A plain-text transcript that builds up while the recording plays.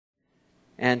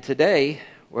And today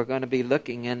we're going to be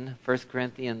looking in 1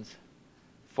 Corinthians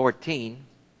 14,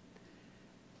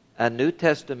 a New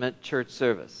Testament church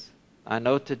service. I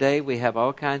know today we have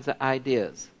all kinds of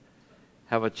ideas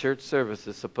how a church service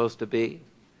is supposed to be,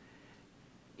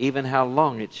 even how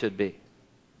long it should be.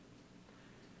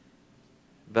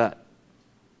 But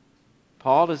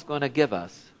Paul is going to give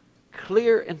us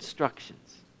clear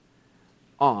instructions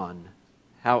on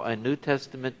how a New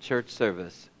Testament church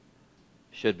service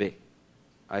should be.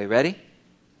 Are you ready?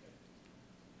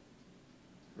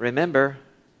 Remember,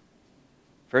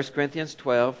 1 Corinthians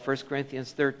 12, 1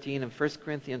 Corinthians 13, and 1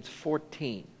 Corinthians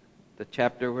 14, the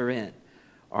chapter we're in,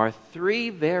 are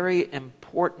three very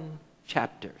important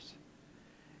chapters.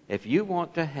 If you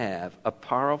want to have a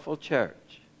powerful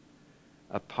church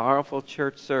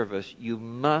service, you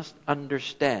must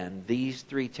understand these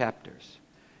three chapters.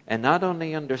 And not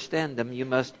only understand them, you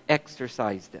must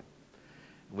exercise them.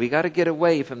 We got to get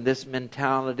away from this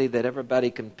mentality that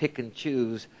everybody can pick and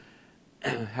choose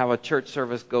how a church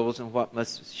service goes and what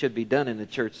should be done in a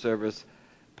church service.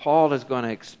 Paul is going to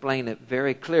explain it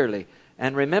very clearly.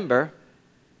 And remember,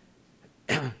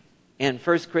 in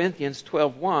 1 Corinthians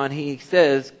 12:1, he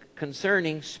says,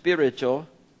 concerning spiritual,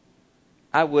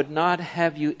 I would not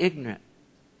have you ignorant.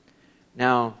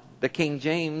 Now, the King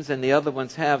James and the other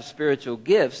ones have spiritual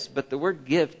gifts, but the word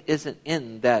gift isn't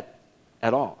in that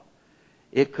at all.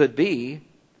 It could be,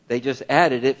 they just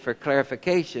added it for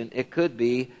clarification. It could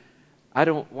be, I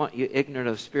don't want you ignorant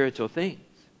of spiritual things.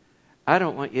 I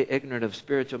don't want you ignorant of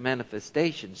spiritual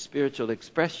manifestations, spiritual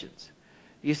expressions.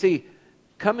 You see,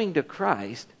 coming to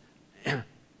Christ,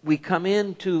 we come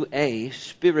into a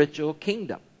spiritual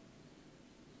kingdom.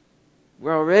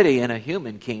 We're already in a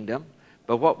human kingdom,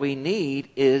 but what we need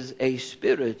is a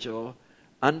spiritual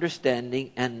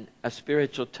understanding and a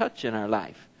spiritual touch in our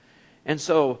life. And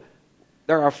so,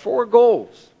 there are 4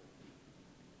 goals.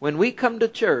 When we come to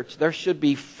church, there should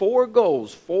be 4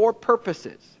 goals, 4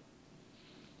 purposes.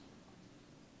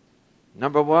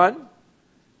 Number 1,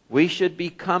 we should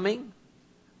be coming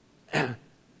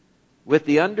with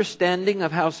the understanding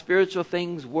of how spiritual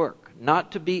things work,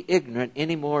 not to be ignorant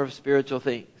anymore of spiritual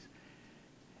things.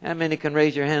 How many can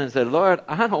raise your hand and say, Lord,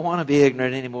 I don't want to be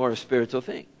ignorant anymore of spiritual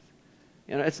things?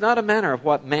 You know, it's not a matter of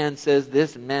what man says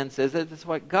this and man says that. It's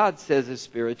what God says is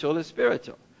spiritual is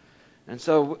spiritual. And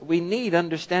so we need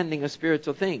understanding of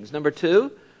spiritual things. Number 2,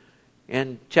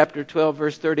 in chapter 12,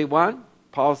 verse 31,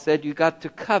 Paul said you got to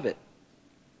covet.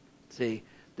 See,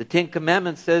 the 10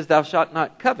 Commandments says thou shalt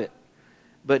not covet.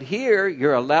 But here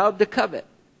you're allowed to covet.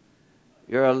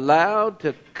 You're allowed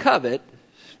to covet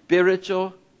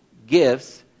spiritual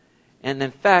gifts. And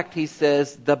in fact, he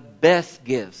says the best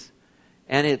gifts.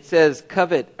 And it says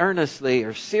covet earnestly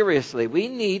or seriously. We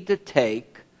need to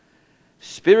take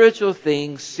spiritual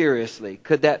things seriously.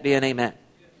 Could that be an amen?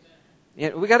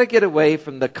 We got to get away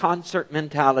from the concert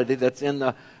mentality that's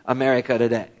in America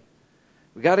today.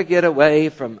 We got to get away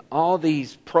from all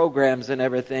these programs and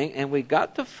everything, and we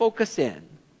got to focus in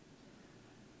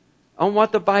on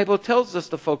what the Bible tells us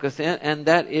to focus in, and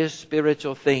that is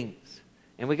spiritual things.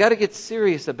 And we got to get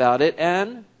serious about it.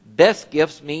 And best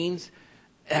gifts means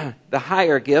the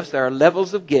higher gifts. There are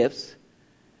levels of gifts.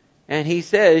 And he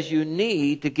says you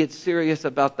need to get serious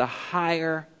about the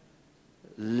higher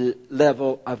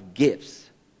level of gifts.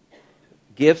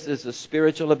 Gifts is a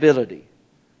spiritual ability.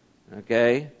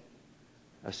 Okay?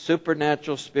 A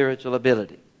supernatural spiritual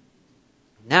ability.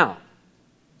 Now,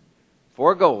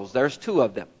 4 goals. There's 2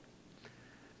 of them.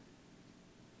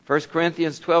 1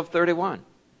 Corinthians 12:31.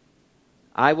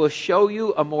 I will show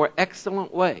you a more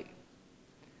excellent way.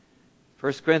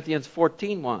 1 Corinthians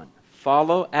 14:1.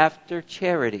 Follow after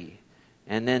charity.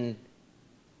 And then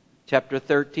chapter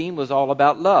 13 was all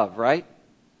about love, right?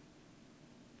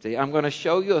 See, I'm going to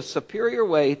show you a superior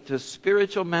way to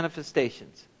spiritual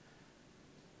manifestations.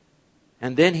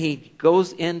 And then he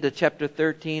goes into chapter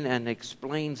 13 and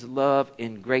explains love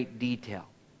in great detail.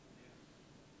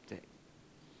 See?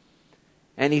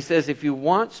 And he says if you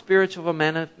want spiritual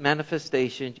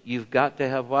manifestation, you've got to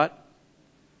have what?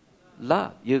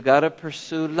 Love. You've got to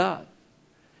pursue love.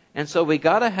 And so we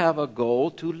got to have a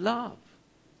goal to love.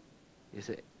 You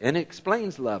see, and it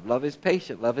explains love. Love is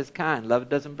patient. Love is kind. Love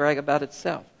doesn't brag about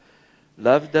itself.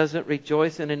 Love doesn't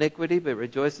rejoice in iniquity, but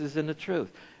rejoices in the truth.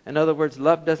 In other words,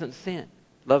 love doesn't sin.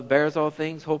 Love bears all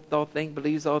things, hopes all things,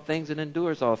 believes all things, and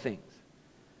endures all things.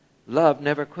 Love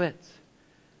never quits.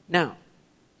 Now,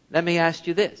 let me ask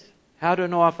you this. How do I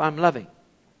know if I'm loving?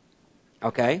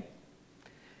 Okay?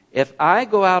 If I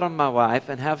go out on my wife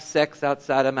and have sex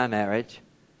outside of my marriage,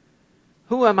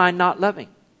 who am I not loving?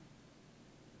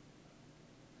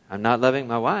 I'm not loving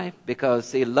my wife because,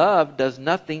 see, love does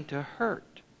nothing to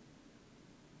hurt.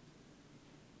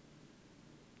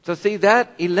 So see,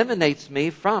 that eliminates me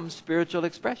from spiritual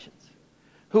expressions.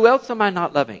 Who else am I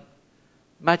not loving?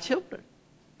 My children.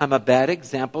 I'm a bad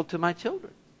example to my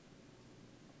children.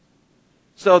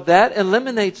 So that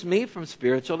eliminates me from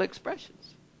spiritual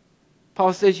expressions.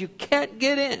 Paul says you can't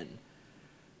get in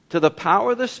to the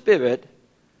power of the Spirit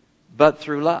but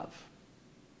through love.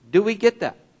 Do we get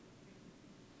that?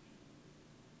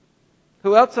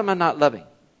 Who else am I not loving?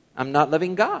 I'm not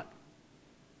loving God.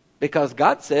 Because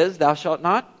God says, thou shalt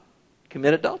not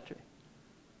commit adultery.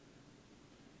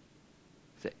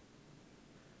 See?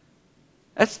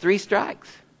 That's 3 strikes.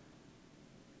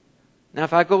 Now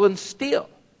if I go and steal,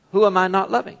 who am I not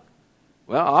loving?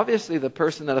 Well, obviously the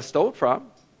person that I stole from,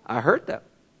 I hurt them.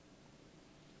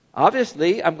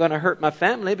 Obviously, I'm going to hurt my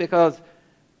family because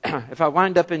if I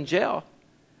wind up in jail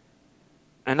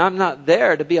and I'm not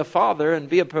there to be a father and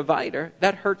be a provider,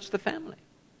 that hurts the family.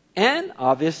 And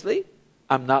obviously,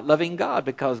 I'm not loving God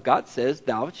because God says,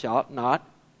 thou shalt not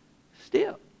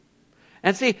steal.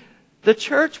 And see, the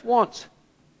church wants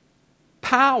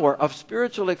power of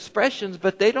spiritual expressions,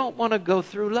 but they don't want to go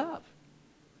through love.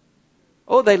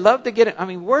 Oh, they love to get it. I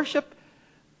mean, worship,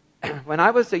 when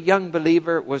I was a young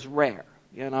believer, was rare.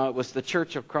 You know, it was the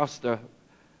church across the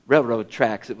railroad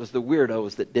tracks. It was the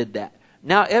weirdos that did that.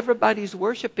 Now everybody's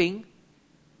worshiping,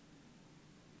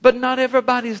 but not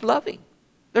everybody's loving.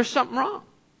 There's something wrong.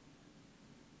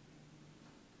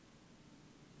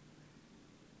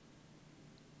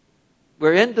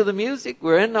 We're into the music,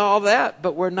 we're into all that,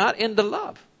 but we're not into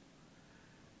love.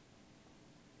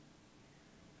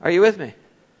 Are you with me?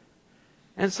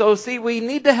 And so, see, we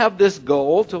need to have this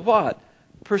goal to what?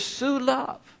 Pursue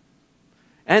love.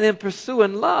 And in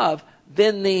pursuing love,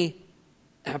 then the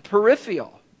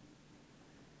peripheral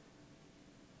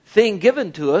thing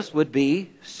given to us would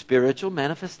be spiritual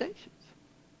manifestations.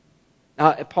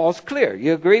 Now, Paul's clear.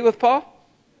 You agree with Paul?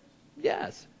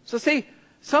 Yes. So see,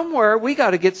 somewhere we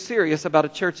got to get serious about a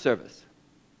church service.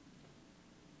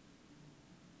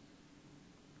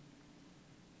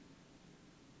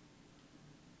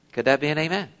 Could that be an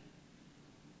amen?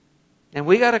 And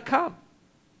we got to come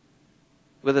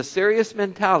with a serious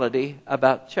mentality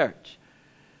about church.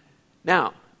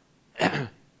 Now,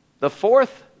 the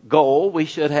 4th goal we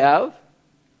should have,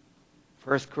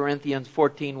 1 Corinthians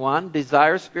 14:1,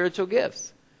 desire spiritual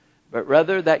gifts, but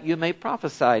rather that you may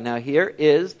prophesy. Now here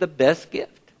is the best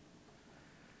gift.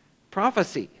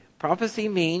 Prophecy. Prophecy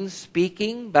means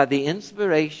speaking by the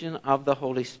inspiration of the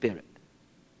Holy Spirit.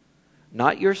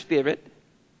 Not your spirit.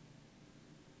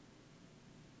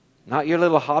 Not your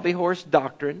little hobby horse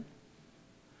doctrine.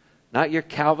 Not your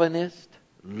Calvinist,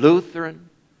 Lutheran,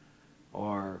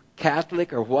 or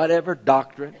Catholic, or whatever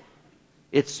doctrine.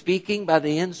 It's speaking by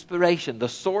the inspiration. The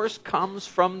source comes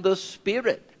from the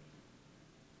Spirit.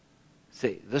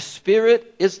 See, the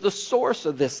Spirit is the source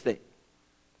of this thing.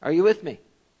 Are you with me?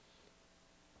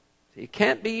 See, it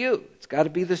can't be you. It's got to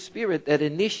be the Spirit that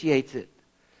initiates it.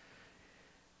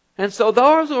 And so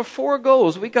those are 4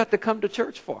 goals we got to come to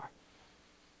church for.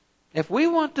 If we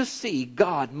want to see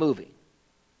God moving,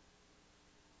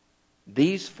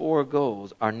 these 4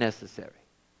 goals are necessary.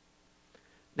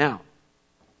 Now,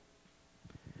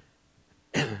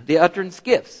 the utterance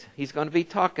gifts. He's going to be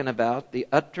talking about the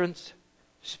utterance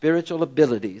spiritual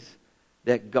abilities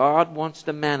that God wants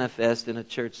to manifest in a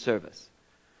church service.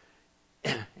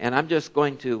 And I'm just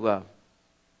going to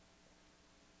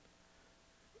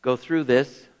go through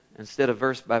this instead of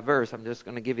verse by verse. I'm just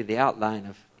going to give you the outline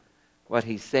of what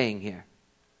he's saying here.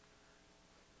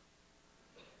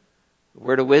 The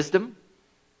word of wisdom.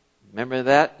 Remember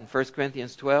that in 1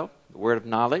 Corinthians 12. The word of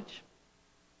knowledge.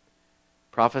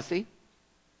 Prophecy.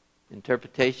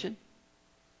 Interpretation.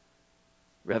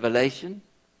 Revelation.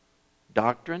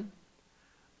 Doctrine.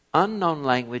 Unknown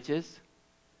languages.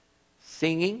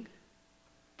 Singing.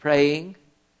 Praying.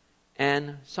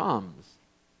 And psalms.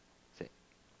 See,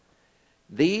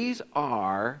 these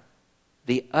are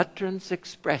the utterance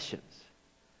expressions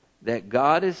that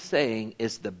God is saying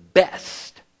is the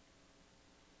best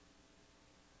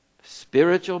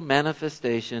spiritual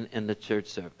manifestation in the church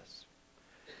service.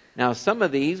 Now, some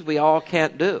of these we all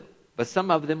can't do, but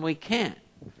some of them we can.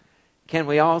 Can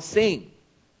we all sing?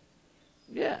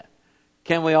 Yeah.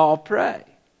 Can we all pray?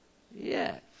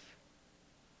 Yes.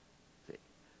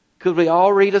 Could we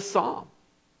all read a psalm?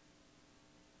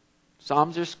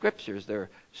 Psalms are scriptures. They're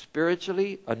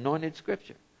spiritually anointed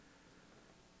scripture.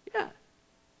 Yeah.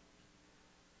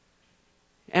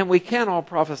 And we can all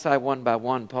prophesy one by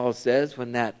one, Paul says,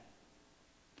 when that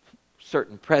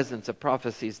certain presence of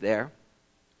prophecy is there.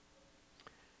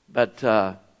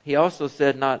 But he also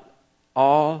said not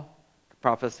all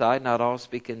prophesy, not all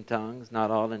speak in tongues, not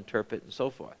all interpret, and so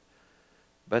forth.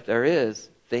 But there is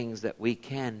things that we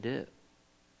can do.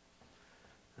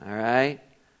 All right?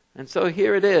 And so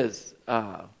here it is.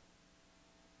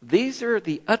 These are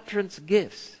the utterance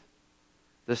gifts.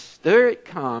 The Spirit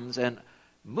comes and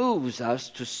moves us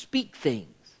to speak things.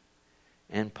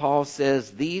 And Paul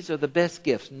says these are the best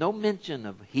gifts. No mention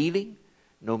of healing,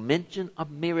 no mention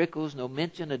of miracles, no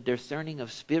mention of discerning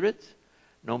of spirits,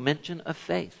 no mention of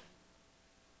faith.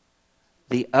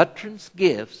 The utterance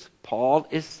gifts, Paul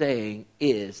is saying,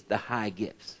 is the high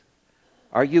gifts.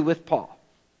 Are you with Paul?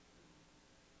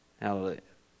 Hallelujah.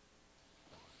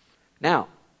 Now,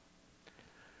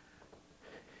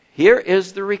 here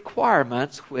is the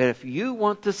requirements where if you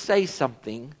want to say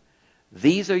something,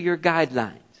 these are your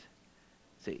guidelines.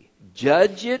 See,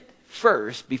 judge it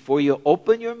first before you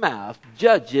open your mouth.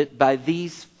 Judge it by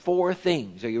these 4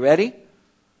 things. Are you ready?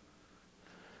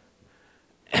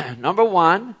 Number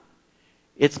 1,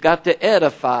 it's got to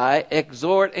edify,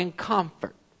 exhort, and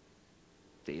comfort.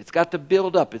 See, it's got to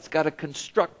build up. It's got to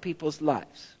construct people's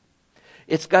lives.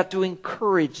 It's got to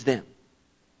encourage them.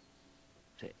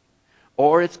 See,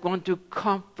 or it's going to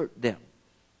comfort them.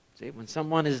 See, when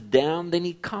someone is down, they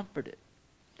need comforted.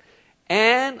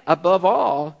 And above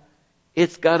all,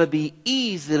 it's got to be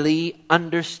easily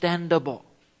understandable.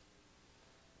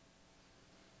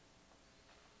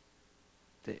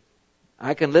 See,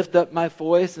 I can lift up my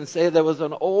voice and say there was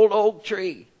an old oak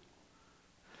tree.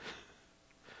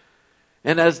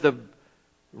 And as the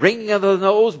ringing of the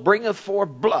nose bringeth forth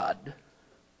blood.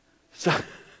 So,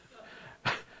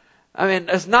 I mean,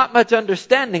 there's not much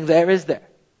understanding there, is there?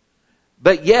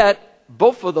 But yet,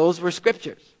 both of those were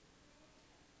scriptures.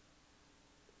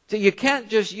 So you can't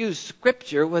just use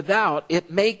scripture without it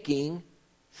making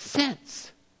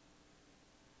sense.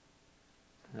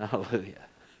 Hallelujah.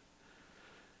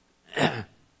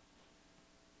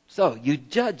 So you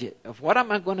judge it. Of what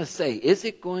am I going to say? Is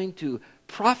it going to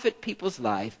profit people's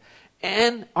life?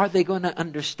 And are they going to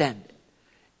understand it?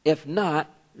 If not,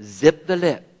 zip the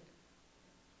lip.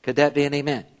 Could that be an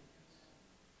amen?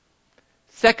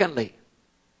 Secondly,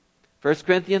 1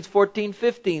 Corinthians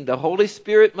 14:15, the Holy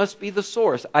Spirit must be the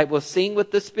source. I will sing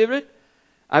with the Spirit.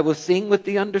 I will sing with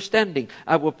the understanding.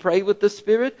 I will pray with the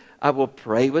Spirit. I will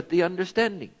pray with the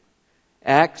understanding.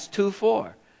 Acts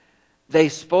 2:4. They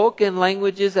spoke in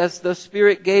languages as the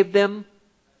Spirit gave them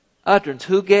utterance.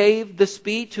 Who gave the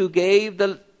speech? Who gave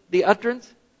the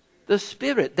utterance? The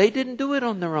Spirit. They didn't do it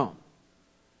on their own.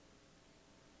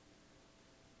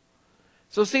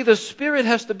 So see, the Spirit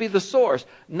has to be the source,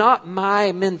 not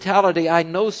my mentality. I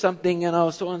know something,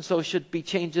 so-and-so should be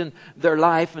changing their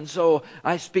life, and so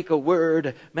I speak a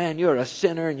word. Man, you're a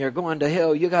sinner and you're going to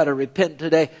hell. You got to repent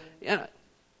today.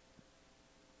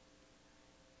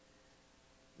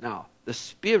 No, the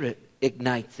Spirit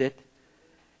ignites it,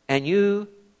 and you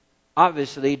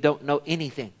obviously don't know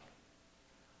anything.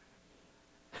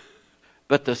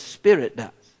 But the Spirit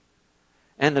does.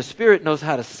 And the Spirit knows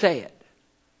how to say it.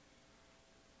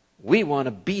 We want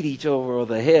to beat each other over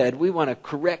the head. We want to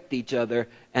correct each other.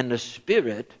 And the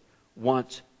Spirit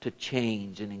wants to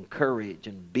change and encourage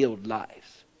and build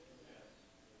lives.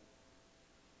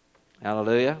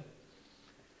 Hallelujah.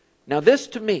 Now this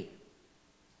to me,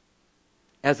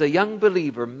 as a young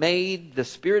believer, made the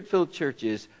Spirit-filled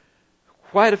churches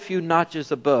quite a few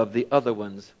notches above the other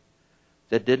ones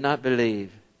that did not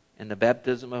believe in the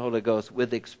baptism of the Holy Ghost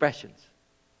with expressions.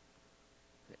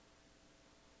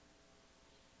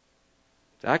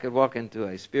 So I could walk into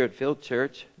a Spirit-filled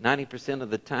church. 90% of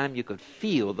the time you could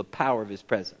feel the power of His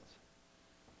presence.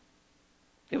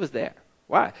 It was there.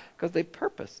 Why? Because they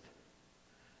purposed.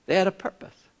 They had a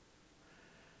purpose.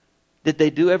 Did they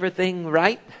do everything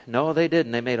right? No, they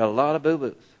didn't. They made a lot of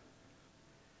boo-boos.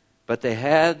 But they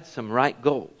had some right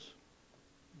goals.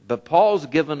 But Paul's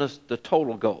given us the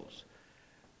total goals.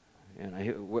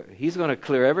 He's going to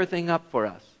clear everything up for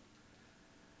us.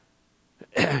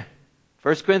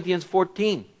 1 Corinthians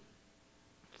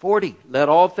 14:40. Let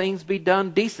all things be done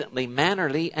decently,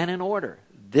 mannerly, and in order.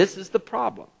 This is the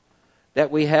problem that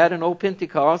we had in Old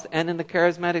Pentecost and in the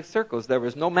charismatic circles. There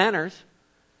was no manners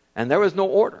and there was no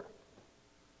order.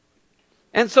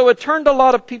 And so it turned a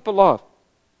lot of people off.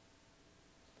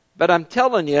 But I'm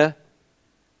telling you,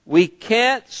 we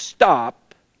can't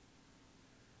stop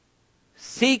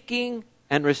seeking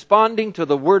and responding to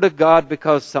the Word of God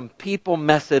because some people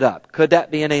mess it up. Could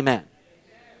that be an amen?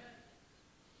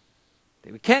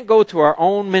 We can't go to our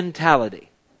own mentality.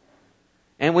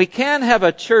 And we can't have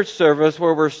a church service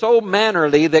where we're so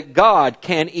mannerly that God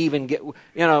can't even get,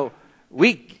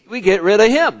 we get rid of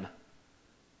Him.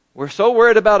 We're so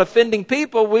worried about offending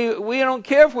people, we don't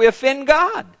care if we offend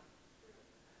God.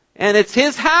 And it's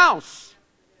His house.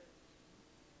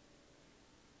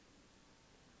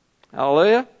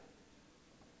 Hallelujah.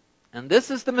 And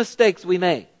this is the mistakes we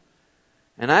make.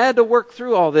 And I had to work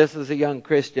through all this as a young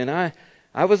Christian.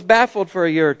 I was baffled for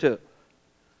a year or two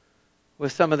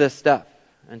with some of this stuff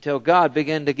until God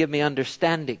began to give me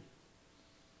understanding.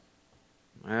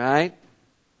 All right?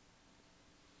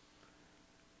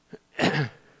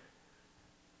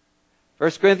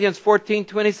 1 Corinthians 14,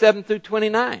 27 through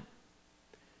 29.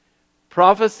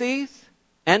 Prophecies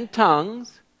and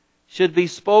tongues should be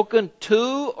spoken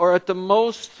 2 or at the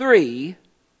most 3.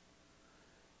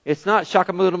 It's not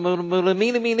shakamula mula mula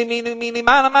meeny meeny meeny meeny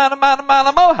mana mana mana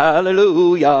mana mo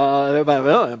hallelujah bang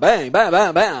bang bang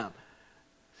bang bang.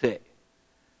 See,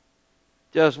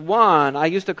 just one. I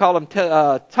used to call them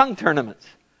tongue tournaments.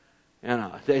 You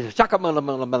know, shakamula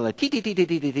mula mula ti ti ti ti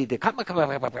ti ti ti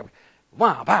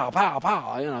wow pow pow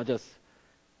pow. You know, just.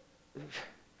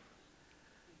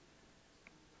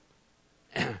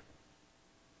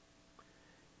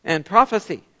 And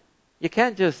prophecy, you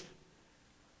can't just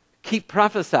keep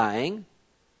prophesying.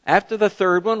 After the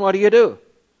third one, what do?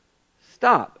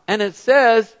 Stop. And it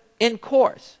says in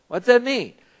course. What's that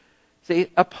mean? See,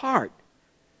 a part.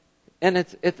 And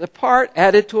it's a part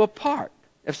added to a part.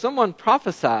 If someone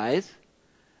prophesies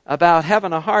about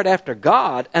having a heart after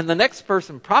God, and the next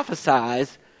person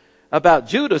prophesies about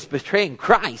Judas betraying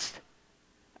Christ,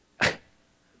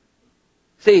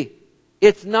 see,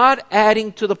 it's not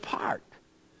adding to the part.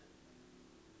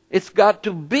 It's got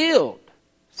to build.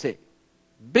 See,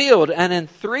 build. And in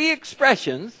 3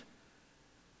 expressions,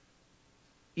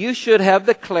 you should have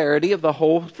the clarity of the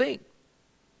whole thing.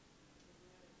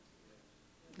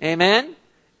 Amen?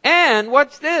 And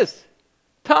watch this.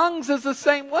 Tongues is the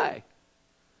same way.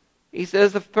 He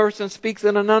says if a person speaks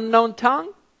in an unknown tongue,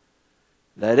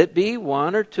 let it be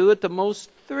 1 or 2, at the most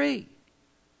 3.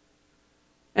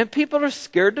 And people are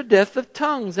scared to death of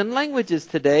tongues and languages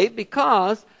today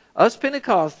because us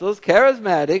Pentecostals,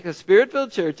 charismatic,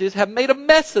 Spirit-filled churches have made a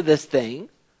mess of this thing.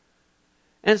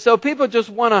 And so people just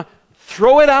want to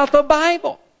throw it out the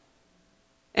Bible.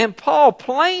 And Paul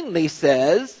plainly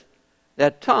says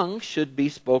that tongues should be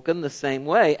spoken the same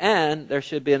way and there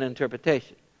should be an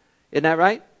interpretation. Isn't that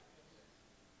right?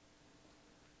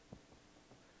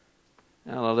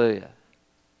 Hallelujah.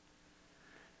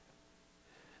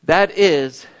 That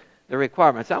is the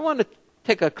requirements. I want to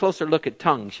take a closer look at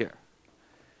tongues here.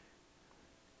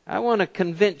 I want to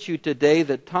convince you today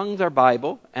that tongues are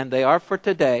Bible, and they are for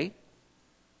today.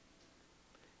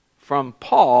 From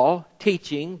Paul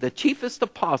teaching, the chiefest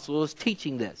apostle is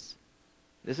teaching this.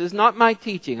 This is not my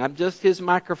teaching, I'm just his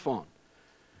microphone.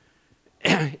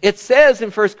 It says in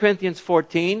 1 Corinthians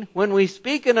 14, when we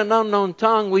speak in an unknown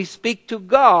tongue, we speak to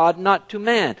God, not to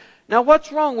man. Now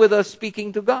what's wrong with us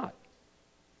speaking to God?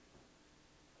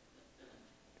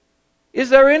 Is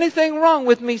there anything wrong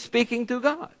with me speaking to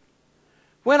God?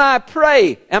 When I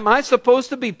pray, am I supposed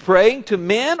to be praying to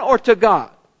men or to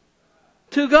God?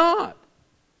 To God.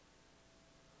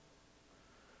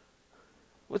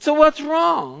 So what's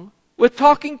wrong with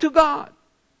talking to God?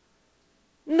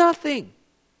 Nothing.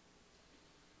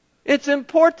 It's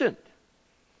important.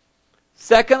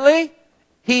 Secondly,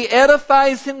 he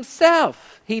edifies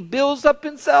himself. He builds up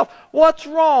himself. What's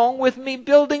wrong with me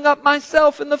building up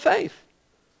myself in the faith?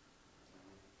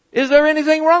 Is there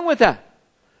anything wrong with that?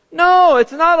 No,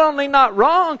 it's not only not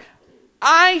wrong,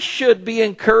 I should be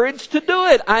encouraged to do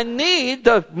it. I need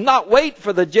to not wait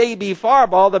for the J.B.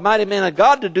 Farball, the mighty man of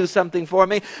God, to do something for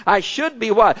me. I should be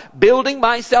what? Building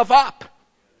myself up.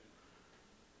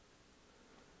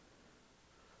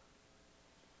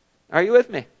 Are you with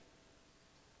me?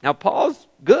 Now Paul's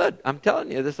good. I'm telling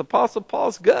you, this Apostle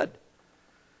Paul's good.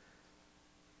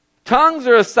 Tongues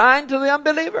are assigned to the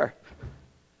unbeliever.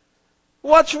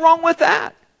 What's wrong with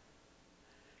that?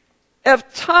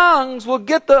 If tongues will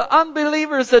get the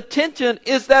unbeliever's attention,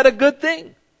 is that a good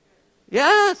thing?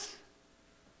 Yes.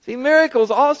 See, miracles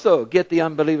also get the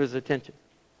unbeliever's attention.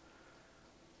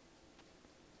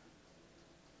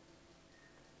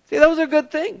 See, those are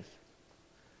good things.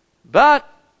 But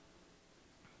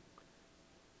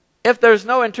if there's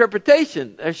no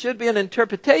interpretation, there should be an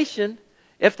interpretation.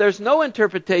 If there's no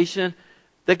interpretation,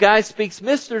 the guy speaks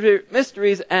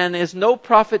mysteries and is no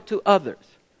profit to others.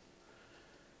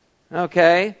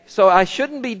 Okay, so I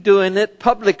shouldn't be doing it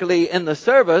publicly in the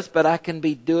service, but I can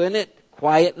be doing it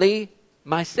quietly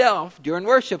myself during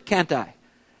worship, can't I?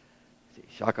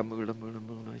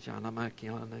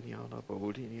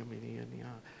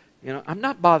 You know, I'm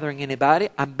not bothering anybody.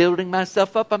 I'm building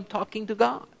myself up. I'm talking to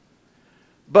God.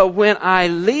 But when I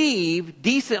leave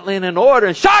decently and in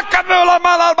order, the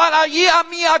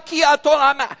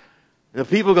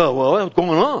people go, well, what's going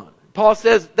on? Paul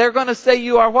says they're going to say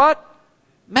you are what?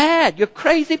 mad. You're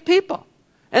crazy people.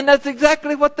 And that's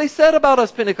exactly what they said about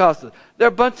us Pentecostals. They're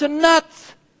a bunch of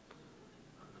nuts.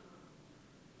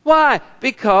 Why?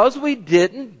 Because we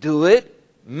didn't do it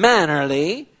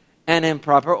mannerly and in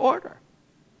proper order.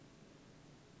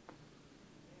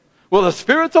 Well, the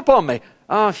Spirit's upon me.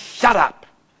 Oh, shut up.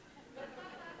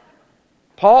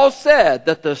 Paul said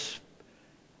that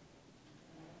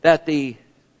the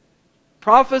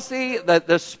prophecy, that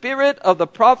the spirit of the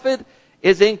prophet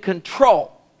is in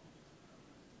control.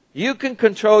 You can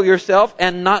control yourself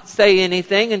and not say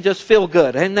anything and just feel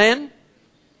good. Amen?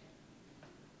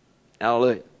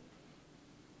 Hallelujah.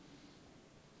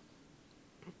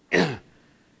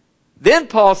 Then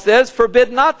Paul says,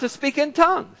 forbid not to speak in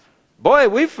tongues. Boy,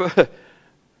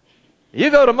 you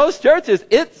go to most churches,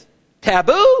 it's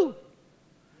taboo.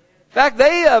 In fact,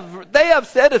 they have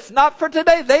said it's not for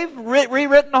today. They've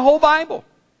rewritten the whole Bible.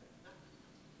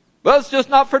 Well, it's just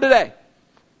not for today.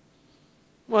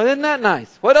 Well, isn't that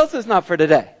nice? What else is not for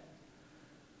today?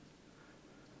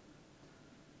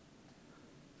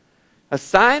 A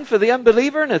sign for the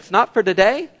unbeliever and it's not for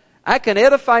today? I can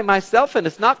edify myself and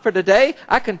it's not for today?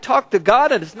 I can talk to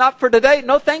God and it's not for today?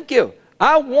 No, thank you.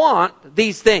 I want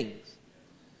these things.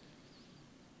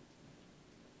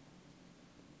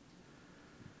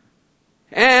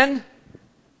 And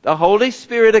the Holy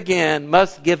Spirit again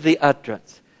must give the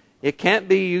utterance. It can't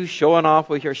be you showing off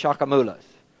with your shakamulas.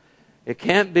 It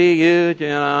can't be you,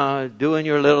 doing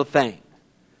your little thing.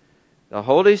 The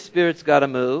Holy Spirit's got to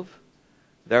move.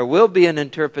 There will be an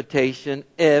interpretation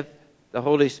if the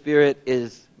Holy Spirit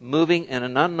is moving in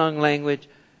an unknown language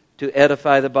to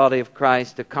edify the body of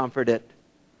Christ, to comfort it.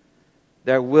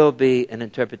 There will be an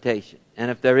interpretation.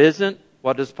 And if there isn't,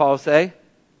 what does Paul say?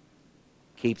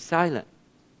 Keep silent.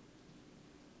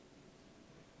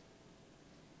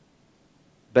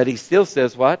 But he still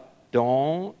says what?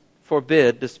 Don't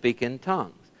forbid to speak in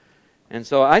tongues. And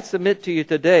so I submit to you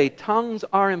today, tongues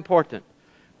are important.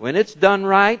 When it's done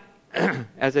right,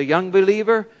 as a young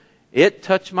believer, it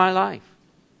touched my life.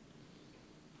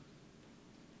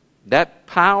 That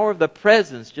power of the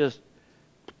presence just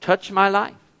touched my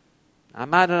life. I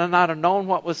might not have known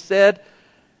what was said,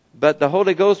 but the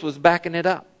Holy Ghost was backing it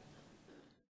up.